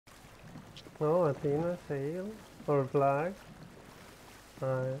Oh, Athena, sail. Or flag.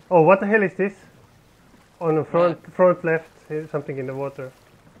 Oh, what the hell is this? On the front left, something in the water.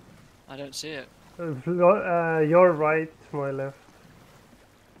 I don't see it. Your right, my left.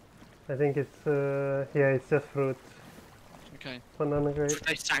 I think it's, yeah, it's just fruit. Okay. Banana grape.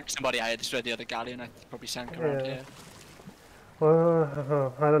 They sank somebody. I just read the other galleon. I probably sank around here.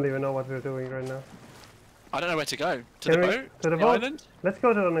 Well, I don't even know what we're doing right now. I don't know where to go. To Can the we, boat? to the The boat? island? Let's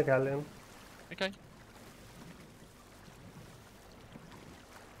go to the galleon. Okay.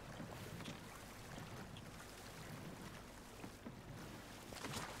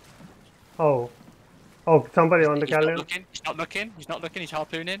 Oh. Oh, somebody on the galleon? He's not looking. He's not looking. He's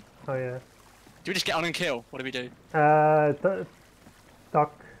harpooning. Oh, yeah. Do we just get on and kill? What do we do?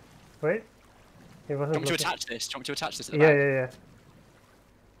 Duck. Wait. He wasn't Do you want me looking. to attach this? Do you want me to attach this at the Yeah, back? yeah, yeah.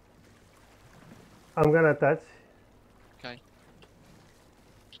 I'm gonna attach. Okay.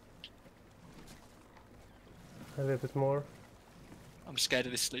 A little bit more. I'm scared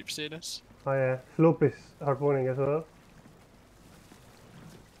of this sloop seeing us. Oh, yeah. Sloop is harpooning as well.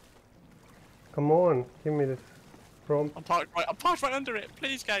 Come on, give me this prompt. I'm parked right under it.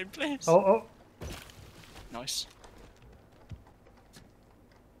 Please, game, please. Oh, oh. Nice.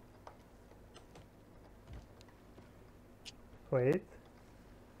 Wait.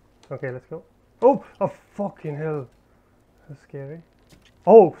 Okay, let's go. Oh, oh, fucking hell. That's scary.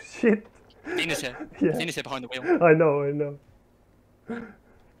 Oh, shit. Dina's here. Yeah. Dina's here behind the wheel. I know, I know.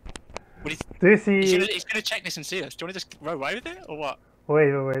 What Do you see? he's gonna check this and see us. Do you want to just row away with it, or what?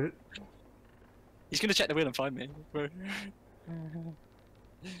 Wait, wait, wait. He's gonna check the wheel and find me.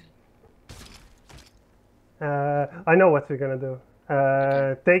 I know what we're gonna do.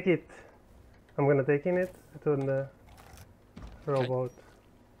 Take it. I'm gonna take in it to the rowboat.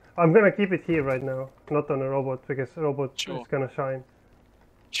 I'm gonna keep it here right now, not on the rowboat, because the rowboat is gonna shine.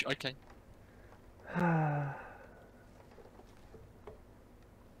 Okay.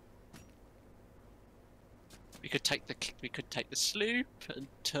 We could take the sloop and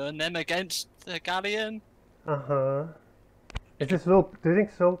turn them against the galleon. Uh-huh. Is this sloop? Do you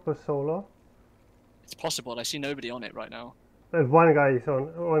think sloop was solo? It's possible. I see nobody on it right now. One guy is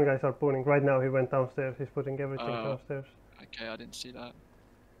on. One guy's harpooning right now. He went downstairs. He's putting everything downstairs. Okay, I didn't see that.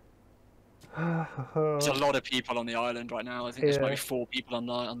 There's a lot of people on the island right now. I think there's maybe 4 people on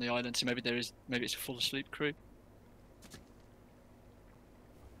the island. So maybe it's a full sloop crew.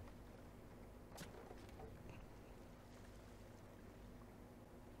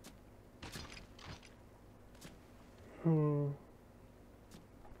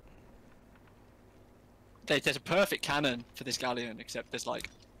 There's a perfect cannon for this galleon, except there's like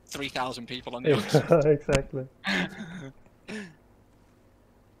 3,000 people on the island. Exactly.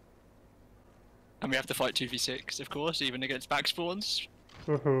 And we have to fight 2v6, of course, even against back spawns.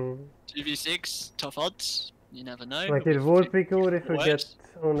 2v6, tough odds. You never know. Like it would be good if we get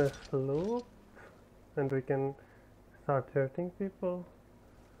on a slope and we can start hurting people.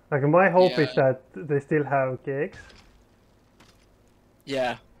 Like my hope is that they still have cakes.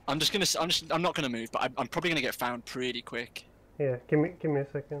 Yeah, I'm not gonna move, but I'm probably gonna get found pretty quick. Yeah, give me a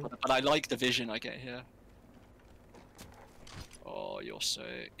second. But I like the vision I get here. Oh, you're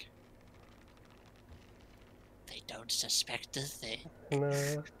sick. They don't suspect a thing.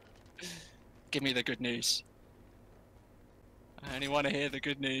 No. Give me the good news. I only want to hear the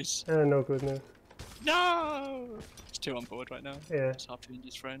good news. No good news. No! There's 2 on board right now. Yeah. It's harpooning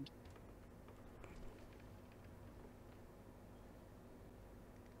his friend.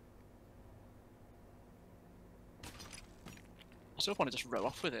 I sort of want to just row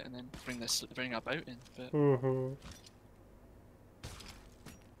off with it and then bring our boat in, but...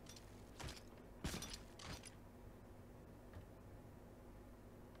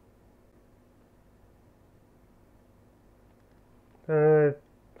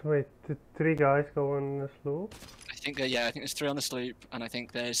 Wait, did 3 guys go on the sloop? I think I think there's 3 on the sloop, and I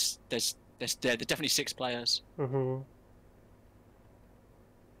think there's definitely 6 players.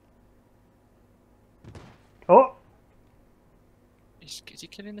 Oh! Is he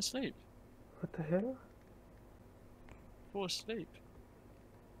killing the sloop? What the hell? Poor sloop.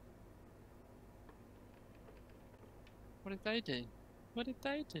 What did they do? What did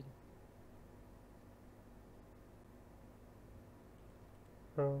they do?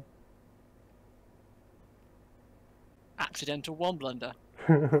 Oh. Accidental 1 blunder.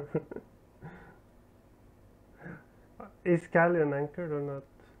 Is Galleon anchored or not?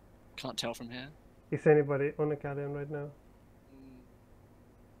 Can't tell from here. Is anybody on a Galleon right now?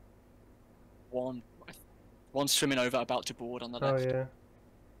 One's swimming over, about to board on the left. Oh yeah.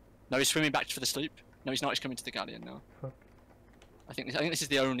 No, he's swimming back for the sloop. No, he's not. He's coming to the galleon now. Fuck. I think this is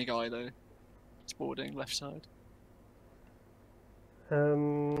the only guy though. It's boarding left side.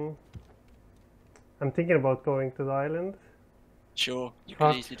 I'm thinking about going to the island, Sure, you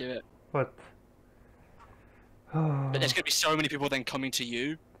Fuck. can easily do it. but But there's gonna be so many people then coming to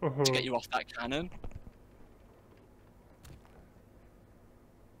you to get you off that cannon.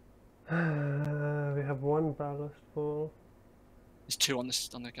 We have one ballast full. There's two on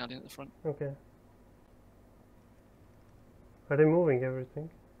the galleon at the front. Okay. Are they moving everything?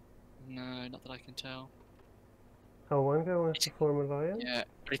 No, not that I can tell. Oh, one guy wants to form a lion? Yeah,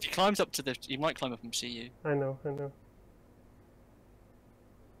 but if he climbs up to the, he might climb up and see you. I know, I know.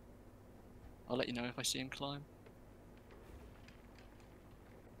 I'll let you know if I see him climb.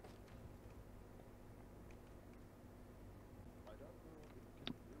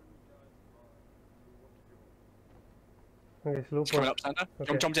 Okay, slow He's coming up, Santa.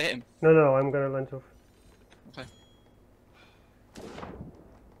 Okay. Jump to hit him. No, no, I'm gonna launch off. Okay. Do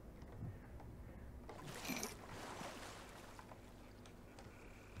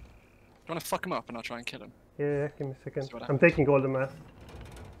you want to fuck him up and I'll try and kill him? Yeah, give me a second. See what I'm taking all the mass.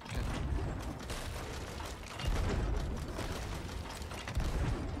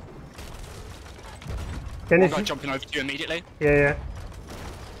 Can you One guy jumping over to you immediately. Yeah, yeah.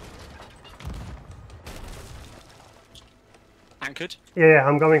 Anchored. Yeah, yeah,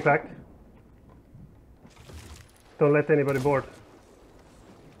 I'm coming back. Don't let anybody board.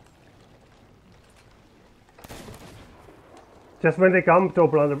 Just when they come, throw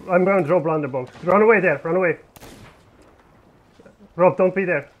blunder. I'm gonna throw blunder bombs. Run away there, run away. Rob, don't be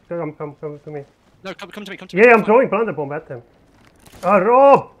there. Come to me. No, come to me, come to me. Yeah, I'm throwing blunder bomb at them.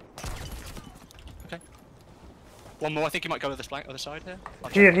 Rob! Okay. One more, I think he might go to the flank, other side here.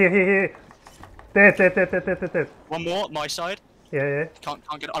 Here. Dead. One more, my side. Yeah. Can't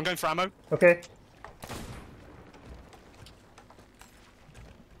get it. I'm going for ammo. Okay.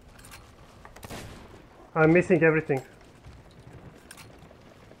 I'm missing everything.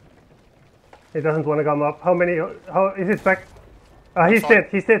 He doesn't want to come up. How many? How is it back? He's dead.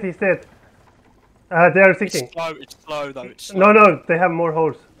 He's dead. They are sinking. It's slow though. It's slow. No, they have more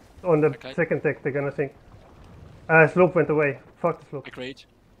holes on the Okay. second deck. They're gonna sink. Slope went away. Fuck the slope. Agreed.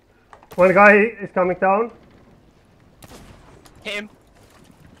 One guy is coming down. Hit him.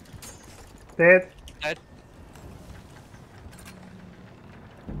 Dead. Dead.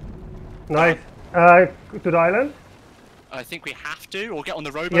 Nice. To the island. I think we have to, or get on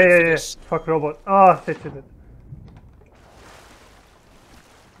the rowboat. Yeah. This. Fuck robot. Ah, shit.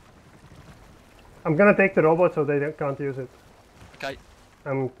 I'm gonna take the robot so they can't use it. Okay.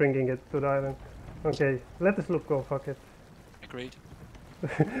 I'm bringing it to the island. Okay, let the sloop go. Fuck it. Agreed.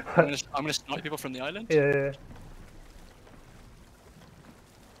 I'm gonna snipe people from the island. Yeah.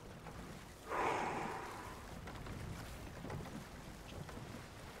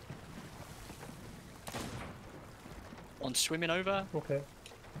 One swimming over. Okay.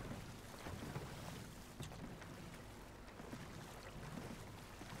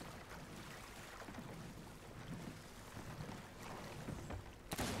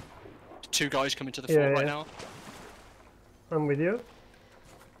 Two guys coming to the fort right now. I'm with you.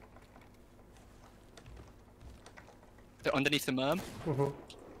 They're underneath the merm.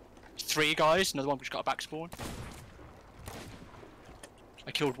 Three guys, another one which got a back spawn.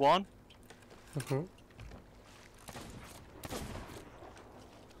 I killed one.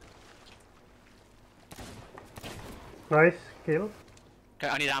 Nice kill. Okay,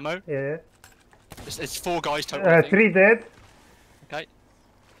 I need ammo. Yeah. It's four guys total. I think. 3 dead. Okay.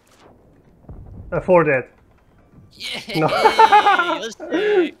 4 dead. Yeah. No. You're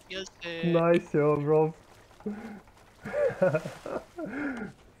sick. You're sick. Nice job, Rob.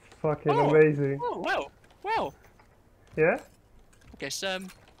 Fucking amazing. Oh, well. Yeah? I guess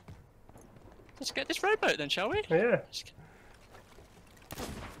let's get this rowboat then, shall we? Yeah.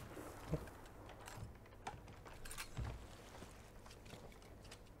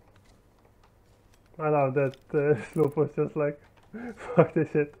 I love that slope was just like, fuck this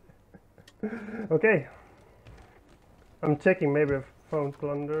shit. Okay. I'm checking, maybe I've found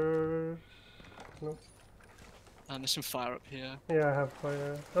plunders. No? And there's some fire up here. Yeah, I have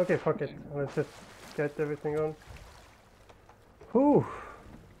fire. Okay, fuck it. Let's just get everything on. Whew.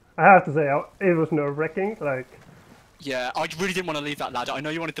 I have to say, it was nerve-wracking, like... Yeah, I really didn't want to leave that ladder. I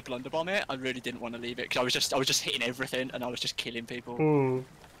know you wanted to blunder bomb it. I really didn't want to leave it because I was just hitting everything and I was just killing people.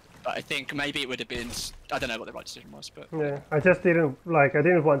 But I think maybe it would have been. I don't know what the right decision was, but yeah, I just didn't I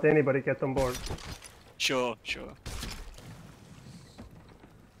didn't want anybody to get on board. Sure.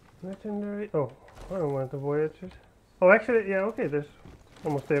 Legendary. Oh, I don't want the Voyagers. Oh, actually, yeah. Okay, there's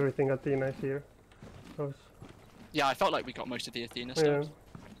almost everything Athena here. Yeah, I felt like we got most of the Athena stuff.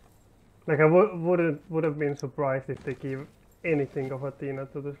 Like I would have been surprised if they give anything of Athena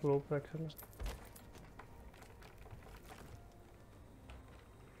to this group actually.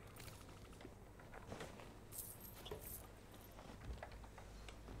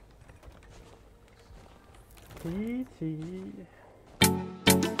 GG.